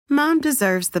Mom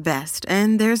deserves the best,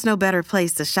 and there's no better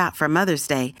place to shop for Mother's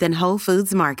Day than Whole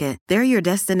Foods Market. They're your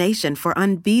destination for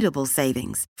unbeatable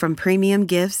savings, from premium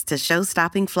gifts to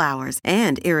show-stopping flowers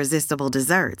and irresistible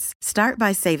desserts. Start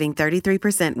by saving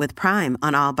 33% with Prime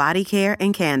on all body care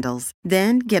and candles.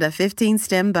 Then get a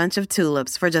 15-stem bunch of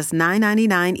tulips for just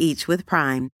 $9.99 each with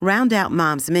Prime. Round out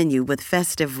Mom's menu with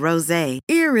festive rosé,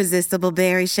 irresistible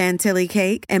berry chantilly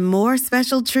cake, and more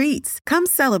special treats. Come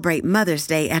celebrate Mother's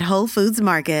Day at Whole Foods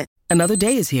Market. Another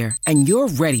day is here, and you're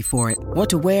ready for it. What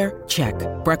to wear? Check.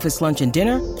 Breakfast, lunch, and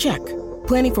dinner? Check.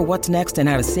 Planning for what's next and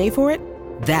how to save for it?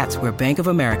 That's where Bank of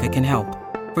America can help.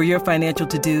 For your financial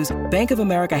to-dos, Bank of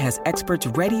America has experts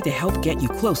ready to help get you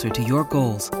closer to your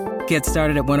goals. Get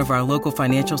started at one of our local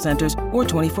financial centers or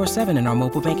 24/7 in our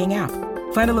mobile banking app.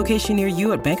 Find a location near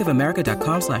you at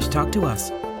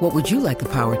bankofamerica.com/talktous. What would you like the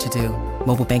power to do?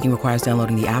 Mobile banking requires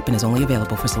downloading the app and is only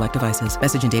available for select devices.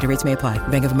 Message and data rates may apply.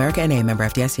 Bank of America N.A., member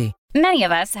FDIC. Many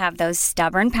of us have those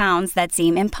stubborn pounds that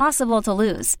seem impossible to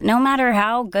lose, no matter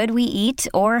how good we eat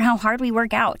or how hard we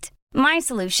work out. My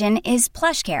solution is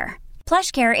PlushCare.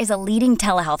 PlushCare is a leading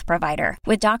telehealth provider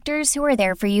with doctors who are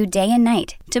there for you day and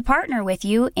night to partner with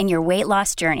you in your weight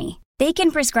loss journey. They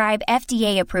can prescribe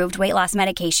FDA-approved weight loss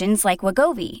medications like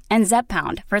Wegovy and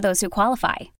Zepbound for those who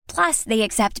qualify. Plus, they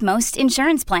accept most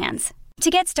insurance plans. To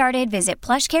get started, visit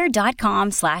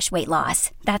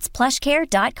plushcare.com/weightloss. That's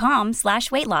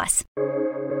plushcare.com/weightloss.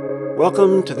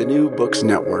 Welcome to the New Books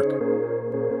Network.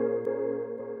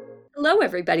 Hello,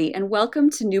 everybody, and welcome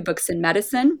to New Books in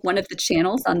Medicine, one of the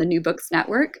channels on the New Books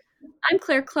Network. I'm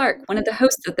Claire Clark, one of the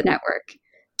hosts of the network.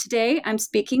 Today, I'm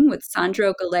speaking with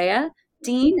Sandro Galea,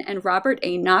 Dean and Robert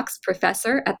A. Knox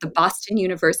Professor at the Boston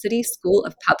University School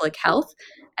of Public Health,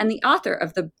 and the author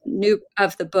of the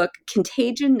book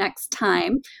Contagion Next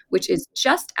Time, which is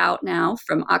just out now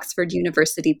from Oxford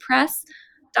University Press.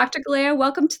 Dr. Galea,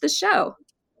 welcome to the show.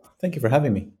 Thank you for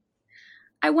having me.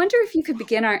 I wonder if you could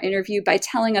begin our interview by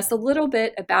telling us a little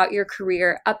bit about your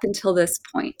career up until this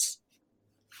point.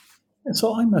 And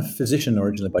so I'm a physician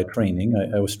originally by training.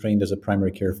 I was trained as a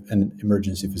primary care and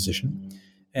emergency physician.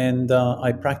 And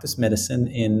I practiced medicine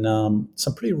in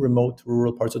some pretty remote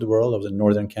rural parts of the world. I was in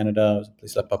northern Canada, I was in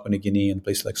places like Papua New Guinea, and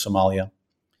places like Somalia.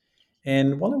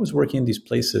 And while I was working in these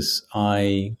places,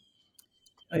 I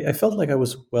felt like I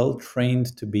was well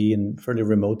trained to be in fairly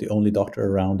remote, the only doctor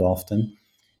around often.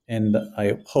 And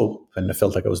I hope, and I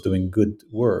felt like I was doing good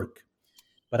work,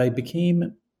 but I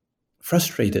became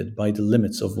frustrated by the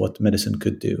limits of what medicine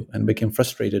could do, and became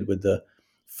frustrated with the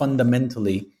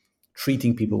fundamentally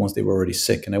treating people once they were already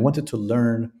sick. And I wanted to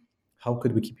learn, how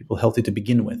could we keep people healthy to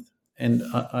begin with? And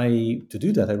to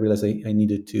do that, I realized I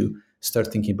needed to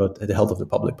start thinking about the health of the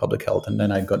public health. And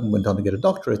then I went on to get a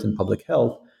doctorate in public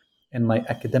health. And my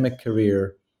academic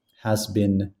career has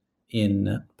been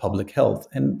in public health.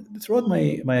 And throughout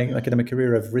my academic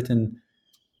career, I've written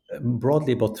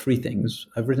broadly about three things.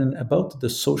 I've written about the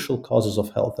social causes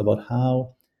of health, about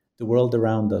how the world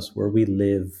around us, where we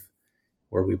live,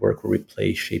 where we work, where we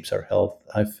play, shapes our health.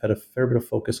 I've had a fair bit of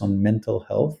focus on mental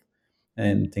health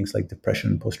and things like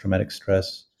depression and post-traumatic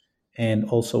stress, and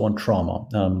also on trauma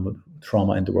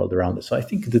in the world around us. So I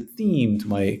think the theme to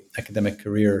my academic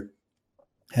career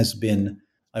has been,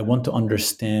 I want to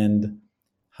understand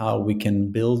how we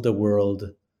can build a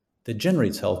world that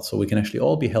generates health so we can actually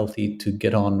all be healthy to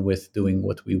get on with doing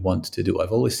what we want to do.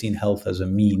 I've always seen health as a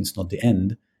means, not the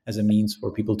end, as a means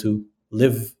for people to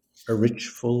live a rich,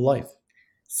 full life.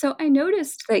 So I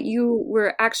noticed that you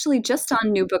were actually just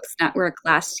on New Books Network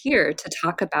last year to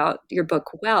talk about your book,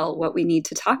 Well, What We Need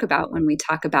to Talk About When We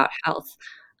Talk About Health.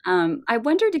 I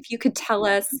wondered if you could tell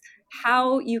us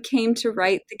how you came to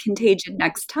write The Contagion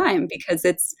Next Time, because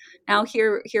it's now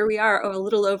here we are a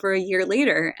little over a year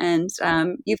later, and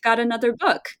you've got another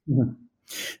book. Mm-hmm.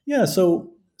 Yeah, so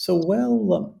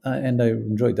Well, and I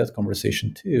enjoyed that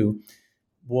conversation too,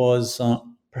 was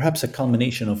perhaps a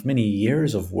culmination of many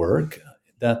years of work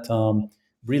that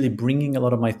really bringing a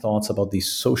lot of my thoughts about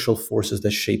these social forces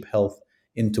that shape health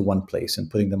into one place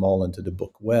and putting them all into the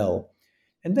book Well.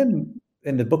 And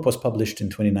the book was published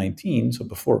in 2019, so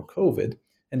before COVID,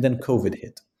 and then COVID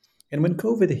hit. And when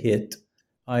COVID hit,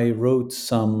 I wrote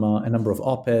a number of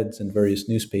op-eds in various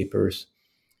newspapers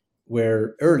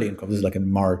where early in COVID, this is like in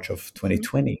March of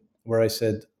 2020, where I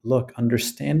said, look,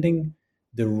 understanding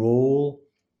the role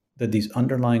that these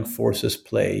underlying forces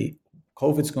play,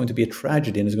 COVID's going to be a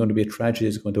tragedy, and it's going to be a tragedy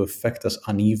that's going to affect us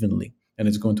unevenly, and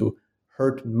it's going to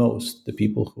hurt most the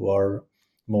people who are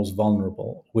most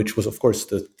vulnerable, which was, of course,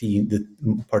 the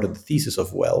part of the thesis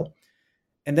of Well.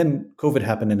 And then COVID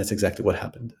happened, and that's exactly what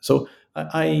happened. So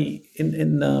halfway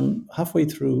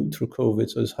through COVID,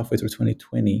 so it's halfway through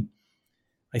 2020,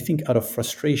 I think out of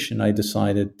frustration, I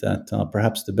decided that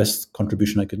perhaps the best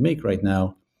contribution I could make right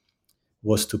now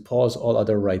was to pause all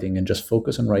other writing and just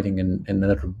focus on writing in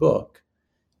another book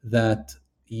that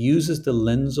uses the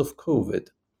lens of COVID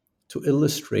to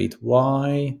illustrate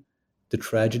why the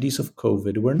tragedies of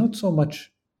COVID were not so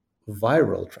much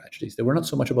viral tragedies. They were not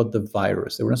so much about the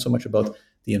virus. They were not so much about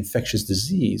the infectious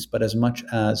disease, but as much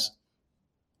as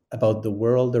about the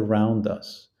world around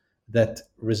us that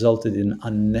resulted in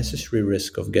unnecessary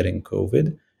risk of getting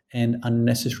COVID and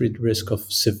unnecessary risk of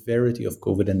severity of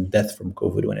COVID and death from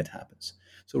COVID when it happens.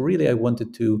 So really, I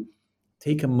wanted to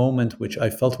take a moment which I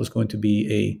felt was going to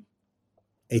be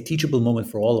a teachable moment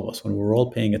for all of us when we're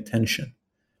all paying attention,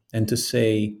 and to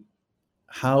say,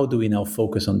 how do we now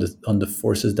focus on the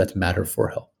forces that matter for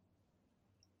health?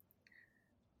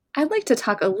 I'd like to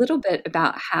talk a little bit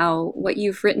about how what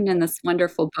you've written in this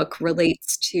wonderful book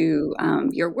relates to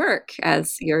your work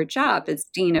as your job as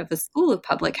Dean of the School of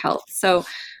Public Health. So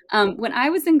when I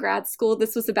was in grad school,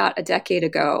 this was about a decade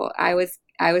ago, I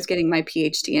was getting my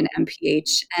PhD and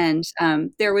MPH,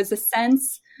 and there was a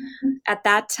sense at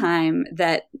that time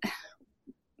that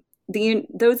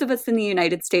those of us in the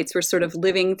United States were sort of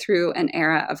living through an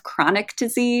era of chronic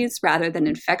disease rather than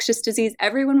infectious disease.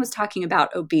 Everyone was talking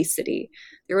about obesity.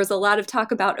 There was a lot of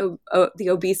talk about the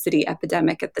obesity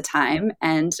epidemic at the time.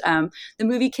 And the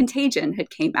movie Contagion had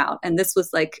came out. And this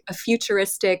was like a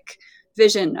futuristic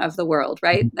vision of the world,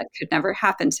 right? That could never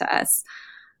happen to us.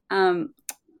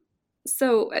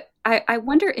 So I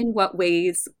wonder in what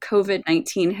ways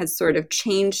COVID-19 has sort of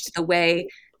changed the way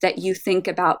that you think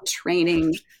about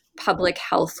training public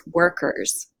health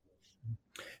workers.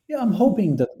 Yeah, I'm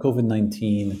hoping that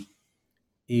COVID-19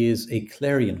 is a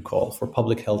clarion call for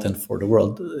public health and for the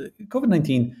world.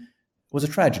 COVID-19 was a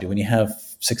tragedy when you have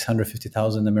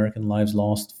 650,000 American lives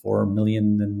lost, 4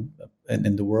 million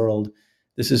in the world.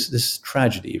 This is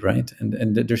tragedy, right?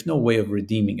 And there's no way of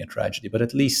redeeming a tragedy, but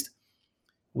at least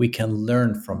we can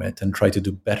learn from it and try to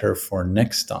do better for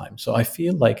next time. So I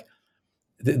feel like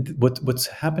what's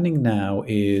happening now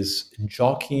is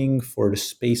jockeying for the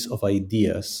space of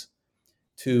ideas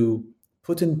to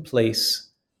put in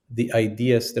place the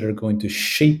ideas that are going to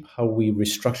shape how we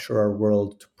restructure our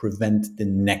world to prevent the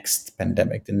next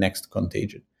pandemic, the next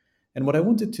contagion. And what I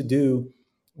wanted to do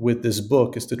with this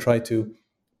book is to try to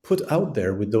put out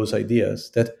there with those ideas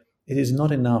that it is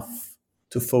not enough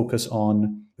to focus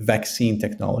on vaccine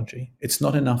technology. It's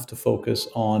not enough to focus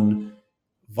on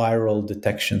viral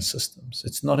detection systems.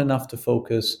 It's not enough to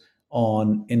focus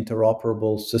on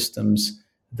interoperable systems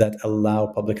that allow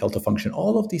public health to function.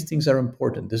 All of these things are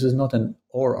important. This is not an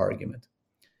or argument.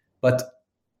 But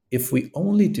if we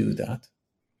only do that,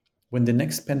 when the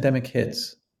next pandemic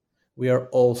hits, we are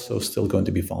also still going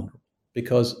to be vulnerable,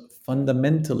 because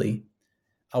fundamentally,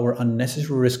 our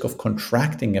unnecessary risk of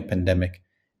contracting a pandemic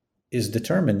is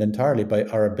determined entirely by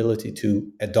our ability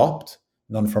to adopt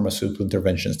non-pharmaceutical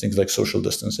interventions, things like social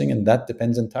distancing, and that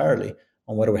depends entirely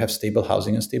on whether we have stable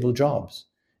housing and stable jobs.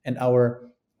 And our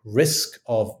risk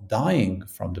of dying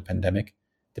from the pandemic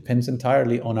depends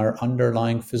entirely on our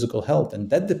underlying physical health, and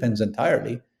that depends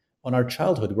entirely on our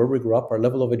childhood, where we grew up, our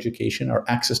level of education, our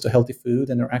access to healthy food,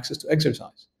 and our access to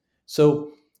exercise.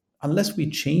 So unless we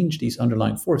change these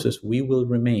underlying forces, we will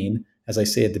remain, as I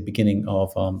say at the beginning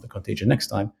of the Contagion next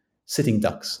time, sitting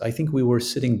ducks. I think we were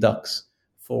sitting ducks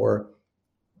for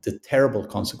the terrible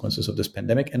consequences of this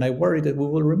pandemic. And I worry that we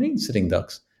will remain sitting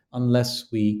ducks unless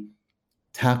we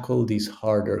tackle these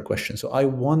harder questions. So I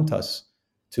want us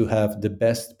to have the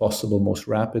best possible, most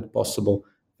rapid possible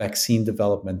vaccine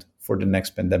development for the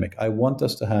next pandemic. I want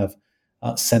us to have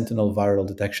sentinel viral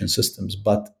detection systems,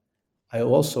 but I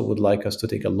also would like us to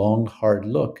take a long, hard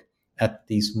look at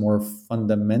these more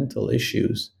fundamental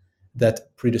issues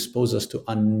that predispose us to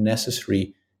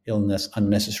unnecessary illness,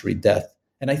 unnecessary death.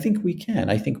 And I think we can.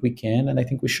 I think we can, and I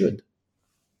think we should.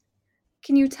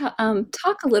 Can you talk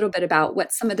a little bit about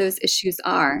what some of those issues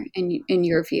are in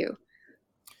your view?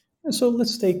 So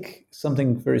let's take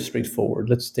something very straightforward.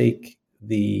 Let's take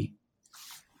the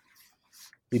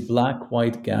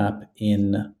black-white gap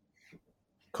in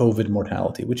COVID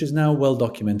mortality, which is now well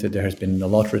documented. There has been a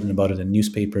lot written about it in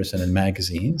newspapers and in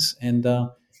magazines, and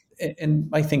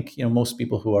I think most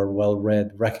people who are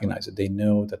well-read recognize it. They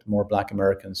know that more Black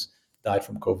Americans died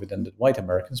from COVID than did white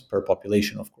Americans per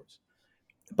population, of course.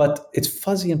 But it's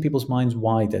fuzzy in people's minds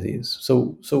why that is.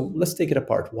 So let's take it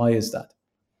apart. Why is that?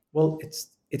 Well,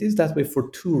 it is that way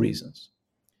for two reasons.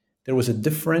 There was a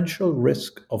differential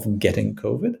risk of getting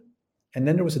COVID, And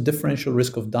then there was a differential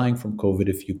risk of dying from COVID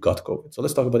if you got COVID. So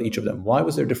let's talk about each of them. Why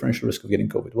was there a differential risk of getting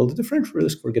COVID? Well, the differential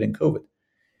risk for getting COVID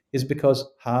is because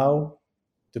how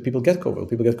do people get COVID? Well,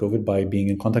 people get COVID by being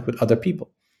in contact with other people.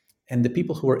 And the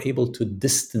people who were able to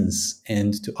distance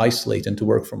and to isolate and to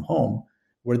work from home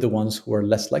were the ones who are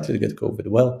less likely to get COVID.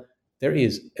 Well, there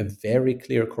is a very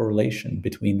clear correlation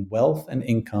between wealth and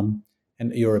income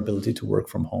and your ability to work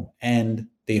from home and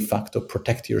de facto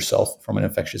protect yourself from an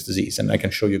infectious disease. And I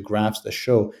can show you graphs that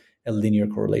show a linear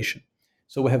correlation.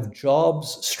 So we have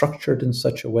jobs structured in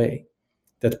such a way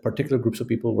that particular groups of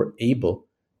people were able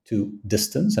to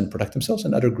distance and protect themselves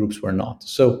and other groups were not.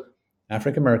 So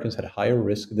African Americans had a higher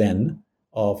risk then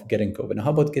of getting COVID. Now,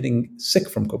 how about getting sick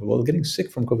from COVID? Well, getting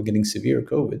sick from COVID, getting severe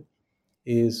COVID,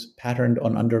 is patterned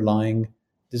on underlying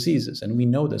diseases. And we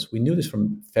know this. We knew this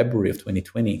from February of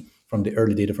 2020, from the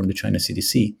early data from the China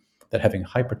CDC, that having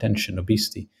hypertension,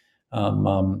 obesity, a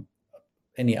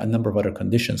number of other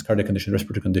conditions, cardiac conditions,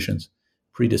 respiratory conditions,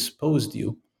 predisposed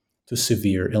you to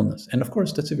severe illness. And of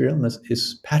course, that severe illness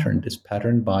is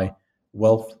patterned by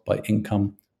wealth, by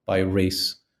income, by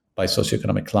race, by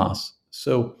socioeconomic class.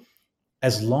 So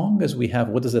as long as we have,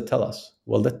 what does that tell us?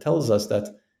 Well, that tells us that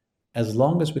as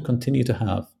long as we continue to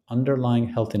have underlying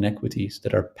health inequities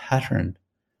that are patterned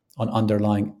on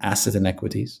underlying asset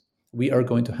inequities, we are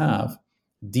going to have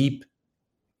deep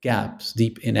gaps,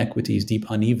 deep inequities, deep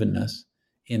unevenness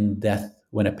in death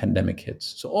when a pandemic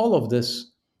hits. So all of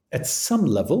this, at some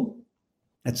level,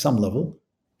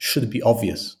 should be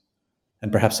obvious.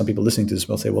 And perhaps some people listening to this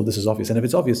will say, well, this is obvious. And if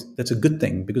it's obvious, that's a good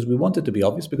thing, because we want it to be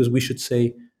obvious, because we should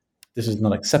say this is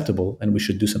not acceptable and we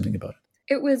should do something about it.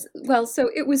 It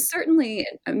was certainly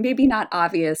maybe not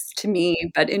obvious to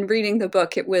me, but in reading the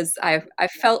book, I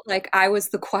felt like I was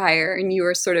the choir and you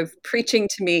were sort of preaching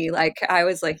to me. Like I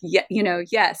was like, yeah,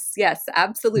 yes,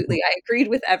 absolutely. I agreed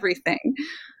with everything.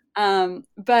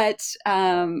 But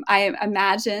I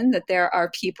imagine that there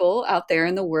are people out there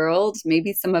in the world,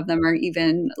 maybe some of them are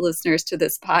even listeners to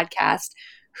this podcast,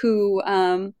 who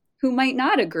might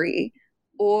not agree,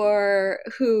 or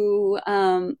who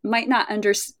might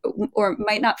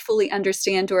not fully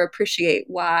understand or appreciate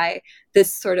why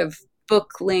this sort of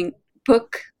book length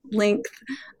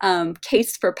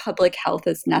case for public health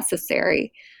is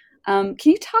necessary. Can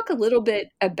you talk a little bit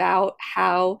about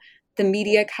how the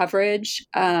media coverage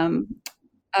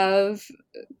of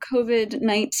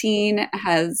COVID-19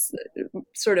 has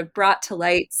sort of brought to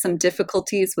light some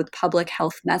difficulties with public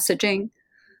health messaging?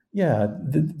 Yeah,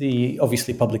 the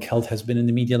obviously public health has been in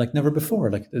the media like never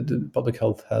before. Like the public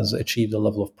health has achieved a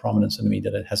level of prominence in the media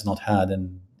that it has not had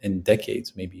in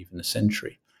decades, maybe even a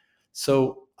century.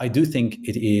 So I do think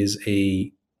it is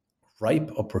a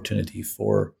ripe opportunity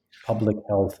for public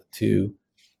health to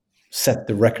set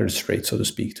the record straight, so to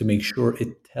speak, to make sure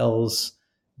it tells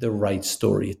the right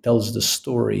story. It tells the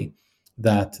story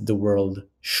that the world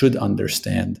should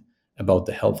understand about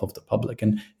the health of the public.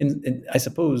 And I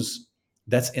suppose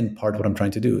that's in part what I'm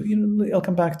trying to do. I'll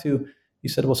come back to, you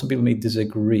said, well, some people may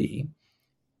disagree.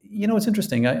 It's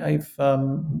interesting. I've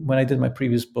when I did my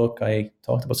previous book, I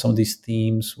talked about some of these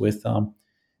themes with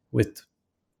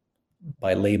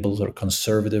by labels or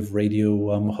conservative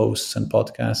radio hosts and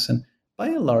podcasts. And by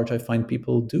and large, I find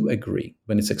people do agree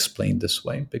when it's explained this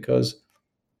way, because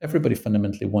everybody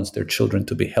fundamentally wants their children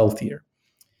to be healthier.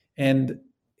 And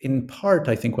in part,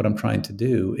 I think what I'm trying to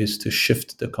do is to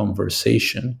shift the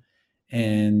conversation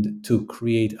and to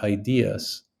create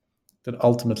ideas that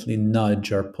ultimately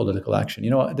nudge our political action.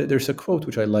 There's a quote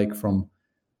which I like from,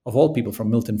 of all people, from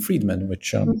Milton Friedman,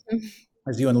 which,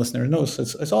 as you and listeners know,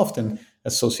 is often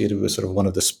associated with sort of one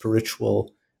of the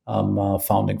spiritual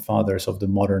founding fathers of the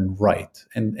modern right.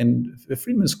 And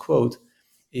Friedman's quote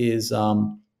is,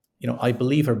 I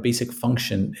believe our basic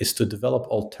function is to develop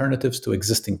alternatives to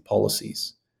existing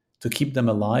policies, to keep them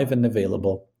alive and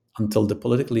available until the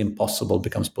politically impossible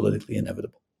becomes politically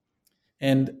inevitable.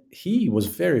 And he was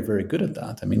very, very good at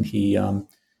that. I mean, he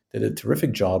did a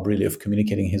terrific job, really, of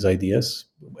communicating his ideas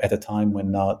at a time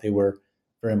when they were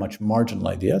very much marginal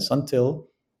ideas, until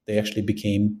they actually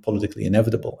became politically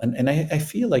inevitable. And I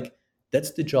feel like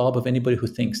that's the job of anybody who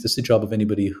thinks. That's the job of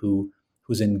anybody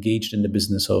who's engaged in the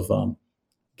business of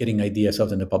getting ideas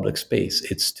out in the public space.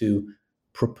 It's to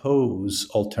propose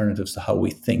alternatives to how we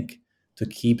think, to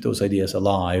keep those ideas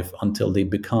alive until they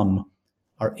become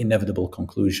our inevitable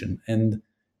conclusion. And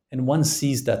one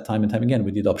sees that time and time again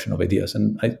with the adoption of ideas.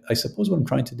 And I suppose what I'm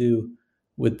trying to do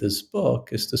with this book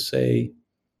is to say,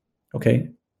 okay,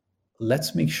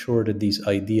 let's make sure that these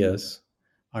ideas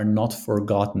are not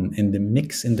forgotten in the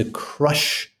mix, in the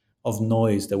crush of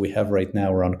noise that we have right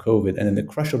now around COVID, and in the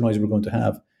crush of noise we're going to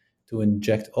have to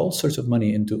inject all sorts of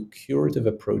money into curative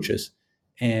approaches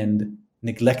and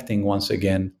neglecting once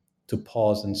again to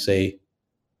pause and say,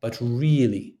 but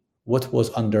really, what was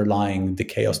underlying the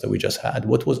chaos that we just had?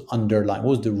 What was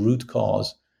the root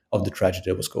cause of the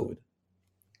tragedy that was COVID?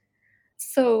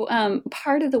 So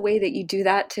part of the way that you do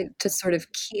that to sort of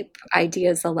keep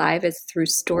ideas alive is through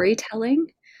storytelling.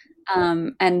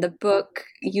 And the book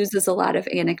uses a lot of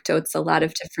anecdotes, a lot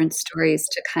of different stories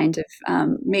to kind of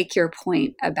make your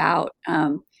point about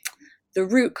the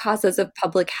root causes of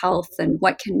public health and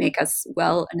what can make us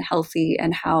well and healthy,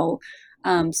 and how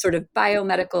sort of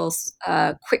biomedical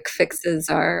quick fixes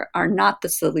are not the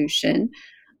solution.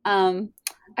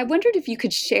 I wondered if you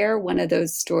could share one of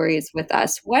those stories with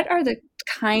us. What are the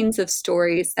kinds of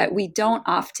stories that we don't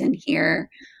often hear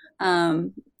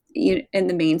in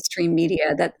the mainstream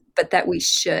media but that we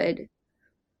should?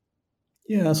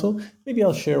 Yeah, so maybe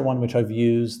I'll share one which I've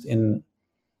used in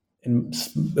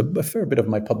a fair bit of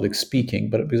my public speaking,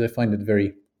 but because I find it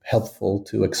very helpful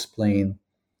to explain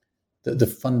the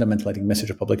fundamental, I think, message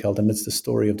of public health, and it's the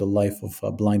story of the life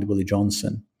of Blind Willie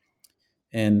Johnson.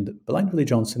 And Blind Willie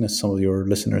Johnson, as some of your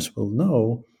listeners will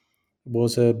know,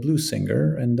 was a blues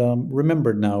singer and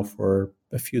remembered now for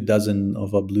a few dozen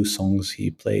of blues songs he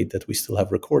played that we still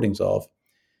have recordings of.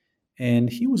 And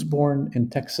he was born in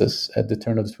Texas at the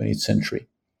turn of the 20th century.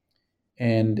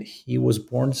 And he was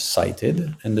born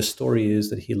sighted. And the story is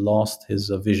that he lost his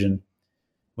vision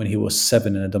when he was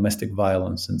 7 in a domestic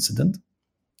violence incident.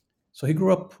 So he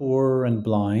grew up poor and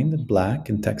blind and black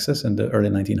in Texas in the early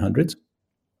 1900s.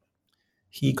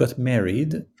 He got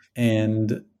married,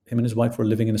 and him and his wife were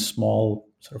living in a small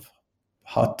sort of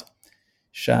hut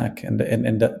shack, and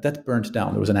that burnt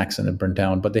down. There was an accident, it burnt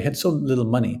down, but they had so little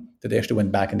money that they actually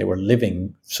went back and they were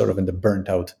living sort of in the burnt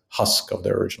out husk of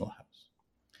their original house.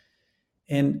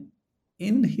 And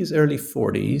in his early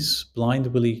 40s, Blind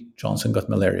Willie Johnson got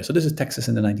malaria. So this is Texas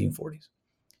in the 1940s.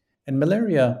 And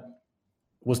malaria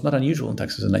was not unusual in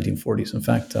Texas in the 1940s. In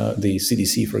fact, the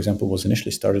CDC, for example, was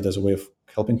initially started as a way of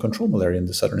helping control malaria in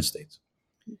the southern states.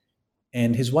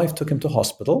 And his wife took him to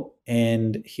hospital,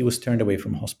 and he was turned away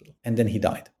from hospital, and then he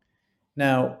died.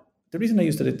 Now, the reason I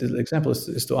used that example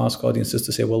is to ask audiences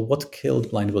to say, well, what killed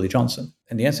Blind Willie Johnson?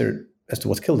 And the answer as to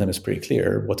what killed him is pretty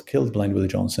clear. What killed Blind Willie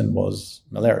Johnson was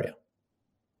malaria.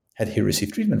 Had he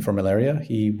received treatment for malaria,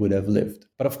 he would have lived.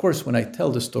 But of course, when I tell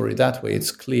the story that way,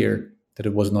 it's clear that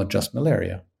it was not just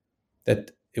malaria,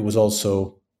 that it was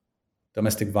also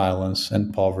domestic violence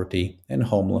and poverty and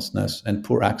homelessness and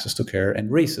poor access to care and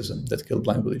racism that killed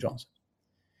Blind Willie Johnson.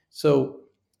 So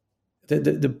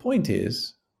the point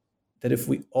is that if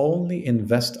we only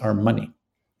invest our money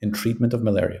in treatment of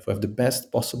malaria, if we have the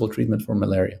best possible treatment for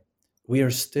malaria, we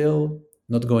are still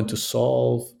not going to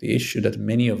solve the issue that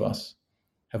many of us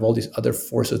have all these other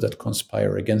forces that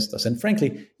conspire against us. And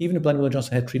frankly, even if Blind Willie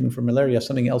Johnson had treatment for malaria,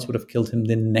 something else would have killed him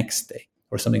the next day,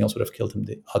 or something else would have killed him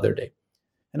the other day.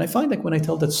 And I find like when I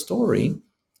tell that story,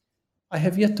 I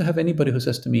have yet to have anybody who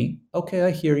says to me, okay,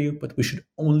 I hear you, but we should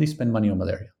only spend money on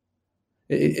malaria.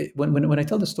 When I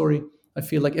tell the story, I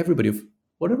feel like everybody of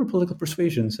whatever political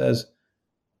persuasion says,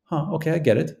 okay, I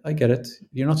get it.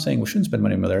 You're not saying we shouldn't spend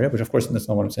money on malaria, which of course that's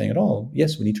not what I'm saying at all.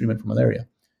 Yes, we need treatment for malaria.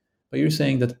 But you're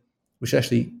saying that we should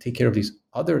actually take care of these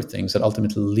other things that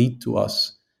ultimately lead to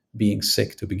us being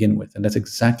sick to begin with. And that's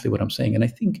exactly what I'm saying. And I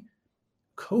think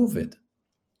COVID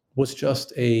was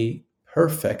just a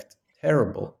perfect,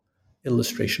 terrible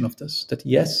illustration of this. That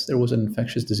yes, there was an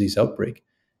infectious disease outbreak.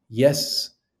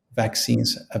 Yes,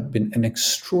 vaccines have been an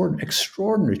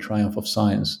extraordinary triumph of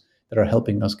science that are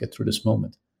helping us get through this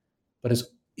moment. But it's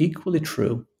equally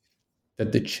true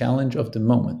that the challenge of the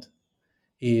moment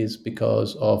is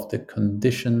because of the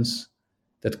conditions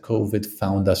that COVID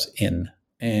found us in.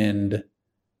 And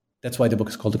that's why the book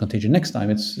is called The Contagion. Next time,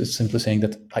 it's simply saying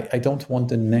that I don't want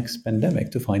the next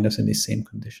pandemic to find us in these same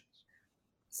conditions.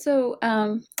 So,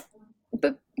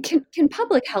 but can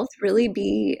public health really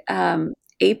be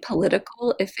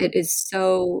apolitical if it is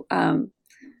so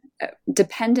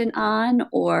dependent on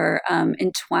or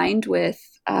entwined with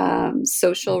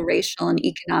social, racial, and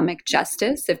economic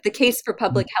justice? If the case for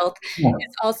public health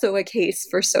is also a case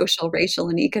for social, racial,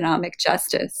 and economic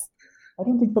justice? I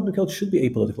don't think public health should be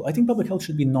apolitical. I think public health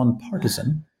should be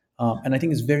nonpartisan. And I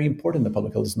think it's very important that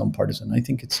public health is nonpartisan. I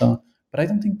think it's, but I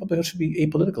don't think public health should be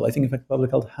apolitical. I think, in fact,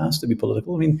 public health has to be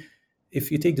political. I mean,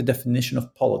 if you take the definition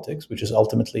of politics, which is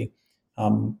ultimately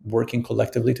working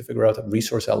collectively to figure out a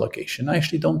resource allocation, I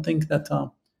actually don't think that,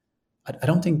 I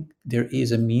don't think there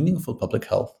is a meaningful public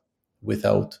health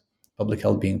without public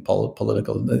health being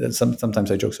political.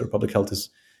 Sometimes I joke that public health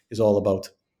is all about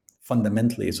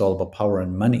fundamentally it's all about power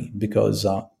and money, because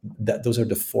those are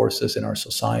the forces in our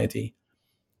society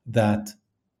that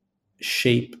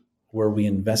shape where we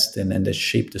invest in and that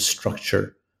shape the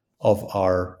structure of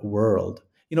our world.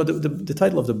 The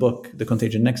title of the book, The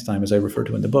Contagion Next Time, as I refer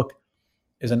to in the book,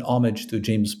 is an homage to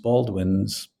James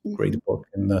Baldwin's great book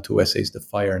and two essays, The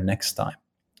Fire Next Time.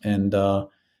 And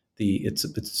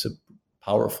it's a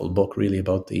powerful book, really,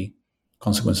 about the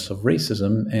consequences of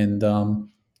racism. And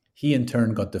he, in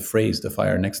turn, got the phrase "the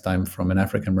fire next time" from an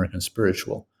African American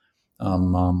spiritual.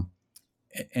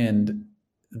 And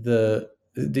the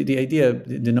idea,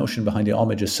 the notion behind the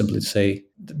homage is simply to say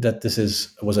that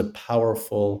this was a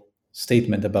powerful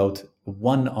statement about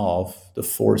one of the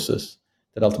forces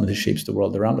that ultimately shapes the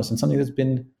world around us, and something that's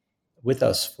been with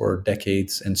us for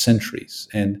decades and centuries.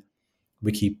 And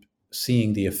we keep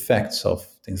seeing the effects of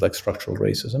things like structural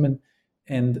racism.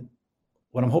 And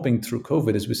what I'm hoping through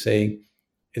COVID is we say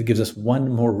it gives us one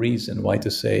more reason why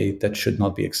to say that should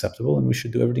not be acceptable, and we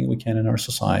should do everything we can in our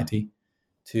society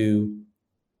to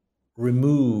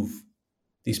remove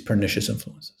these pernicious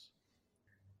influences.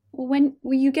 When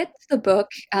you get to the book,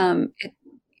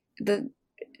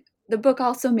 the book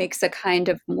also makes a kind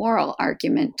of moral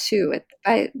argument too.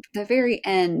 By the very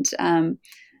end,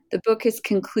 the book is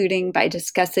concluding by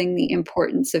discussing the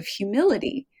importance of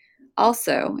humility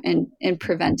also in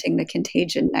preventing the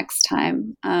contagion next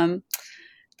time.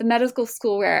 The medical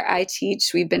school where I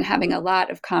teach, we've been having a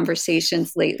lot of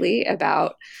conversations lately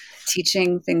about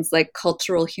teaching things like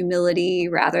cultural humility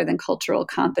rather than cultural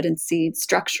competency,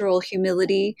 structural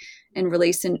humility in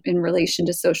relation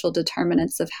to social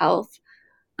determinants of health.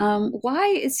 Why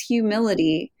is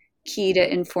humility key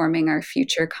to informing our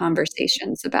future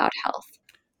conversations about health?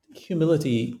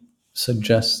 Humility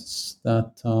suggests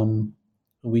that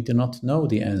we do not know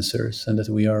the answers, and that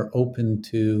we are open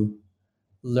to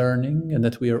learning, and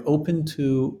that we are open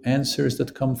to answers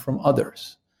that come from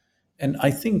others. And I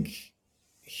think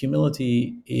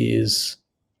humility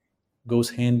goes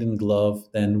hand in glove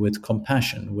then with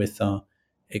compassion, with a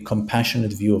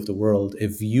compassionate view of the world, a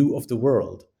view of the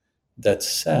world that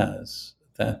says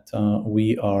that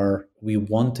we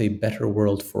want a better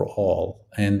world for all,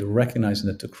 and recognizing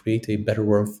that to create a better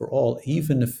world for all,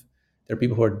 even if there are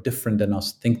people who are different than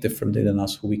us, think differently than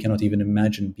us, who we cannot even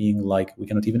imagine being like, we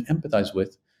cannot even empathize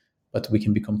with, but we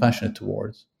can be compassionate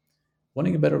towards.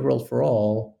 Wanting a better world for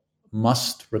all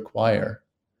must require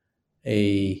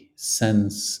a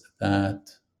sense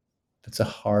that that's a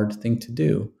hard thing to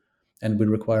do, and would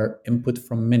require input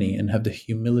from many, and have the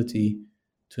humility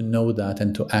to know that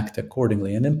and to act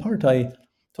accordingly. And in part, I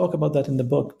talk about that in the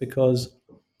book because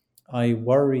I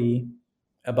worry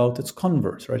about its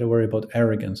converse, right? I worry about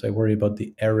arrogance. I worry about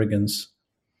the arrogance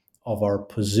of our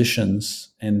positions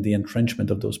and the entrenchment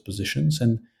of those positions.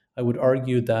 And I would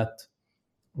argue that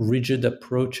rigid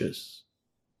approaches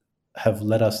have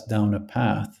led us down a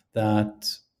path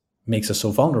that makes us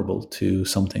so vulnerable to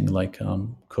something like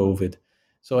COVID.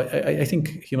 So I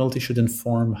think humility should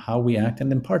inform how we act.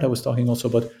 And in part, I was talking also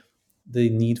about the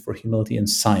need for humility in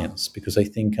science, because I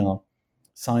think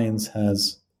science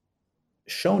has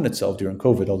shown itself during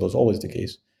COVID, although it's always the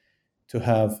case, to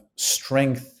have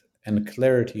strength and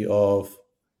clarity of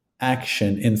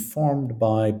action informed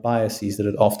by biases that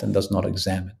it often does not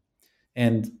examine.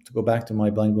 And to go back to my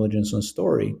blind Willie Johnson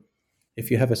story,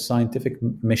 if you have a scientific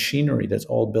machinery that's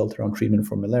all built around treatment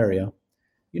for malaria,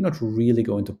 you're not really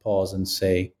going to pause and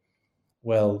say,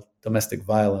 well, domestic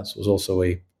violence was also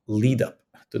a lead up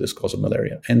to this cause of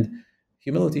malaria. And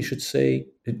humility should say,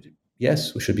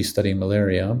 yes, we should be studying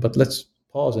malaria, but let's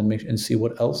pause and see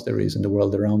what else there is in the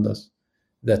world around us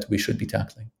that we should be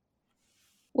tackling.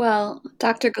 Well,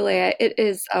 Dr. Galea, it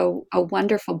is a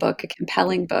wonderful book, a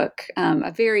compelling book,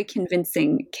 a very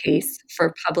convincing case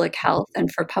for public health,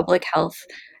 and for public health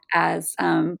as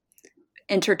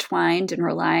intertwined and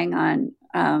relying on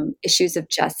issues of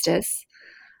justice.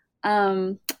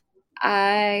 You've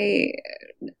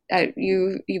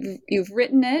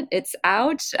written it. It's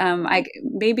out.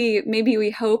 Maybe we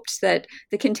hoped that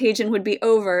the contagion would be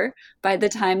over by the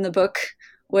time the book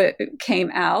came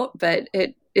out, but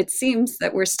it seems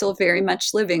that we're still very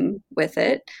much living with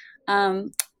it.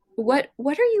 What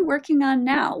are you working on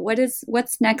now?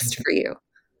 What's next for you?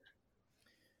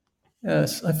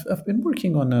 Yes, I've been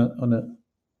working on a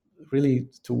really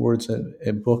towards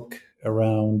a book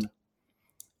around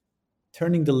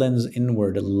turning the lens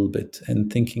inward a little bit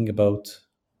and thinking about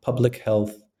public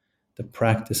health, the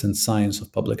practice and science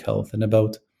of public health, and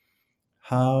about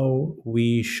how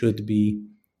we should be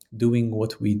doing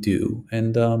what we do.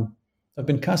 And I've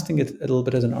been casting it a little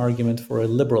bit as an argument for a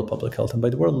liberal public health. And by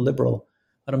the word liberal,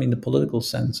 I don't mean the political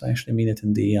sense. I actually mean it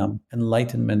in the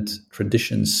Enlightenment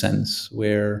tradition sense,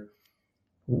 where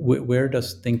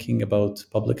does thinking about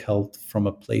public health from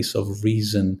a place of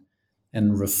reason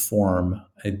and reform,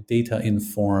 a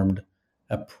data-informed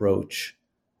approach,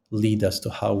 lead us to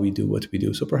how we do what we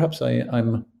do? So perhaps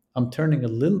I'm turning a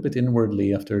little bit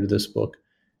inwardly after this book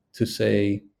to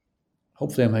say,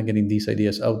 hopefully I'm getting these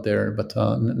ideas out there, but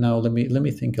now let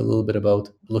me think a little bit about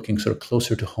looking sort of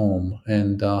closer to home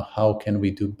and how can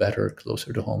we do better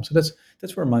closer to home. So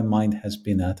that's where my mind has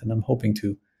been at, and I'm hoping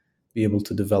to be able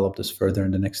to develop this further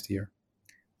in the next year.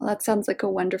 Well, that sounds like a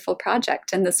wonderful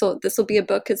project, and this will be a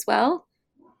book as well.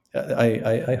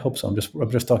 I hope so. I'm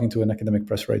just talking to an academic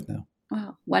press right now.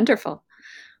 Wow, wonderful.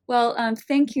 Well,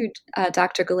 thank you,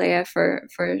 Dr. Galea, for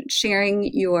sharing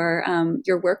your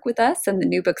work with us and the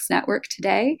New Books Network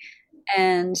today,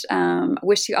 and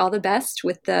wish you all the best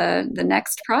with the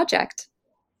next project.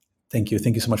 Thank you.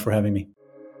 Thank you so much for having me.